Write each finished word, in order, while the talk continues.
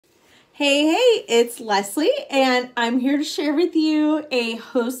Hey, it's Leslie, and I'm here to share with you a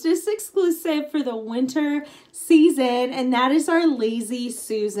Hostess exclusive for the winter season, and that is our Lazy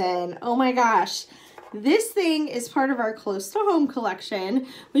Susan. Oh my gosh. This thing is part of our Close to Home collection,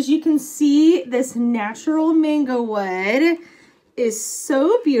 which you can see this natural mango wood is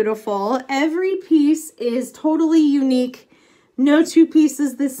so beautiful. Every piece is totally unique. No two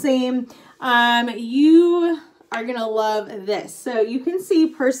pieces the same. You are gonna love this. So you can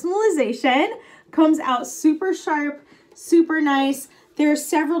see personalization comes out super sharp, super nice. There are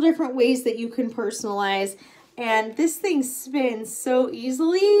several different ways that you can personalize, and this thing spins so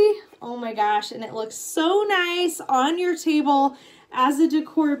easily. Oh my gosh, and it looks so nice on your table as a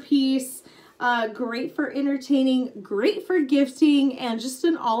decor piece. Great for entertaining, great for gifting, and just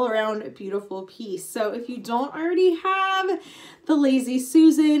an all-around beautiful piece. So if you don't already have the Lazy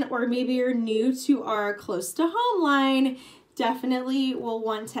Susan, or maybe you're new to our Close to Home line, definitely will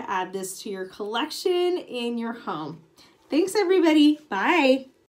want to add this to your collection in your home. Thanks everybody, bye.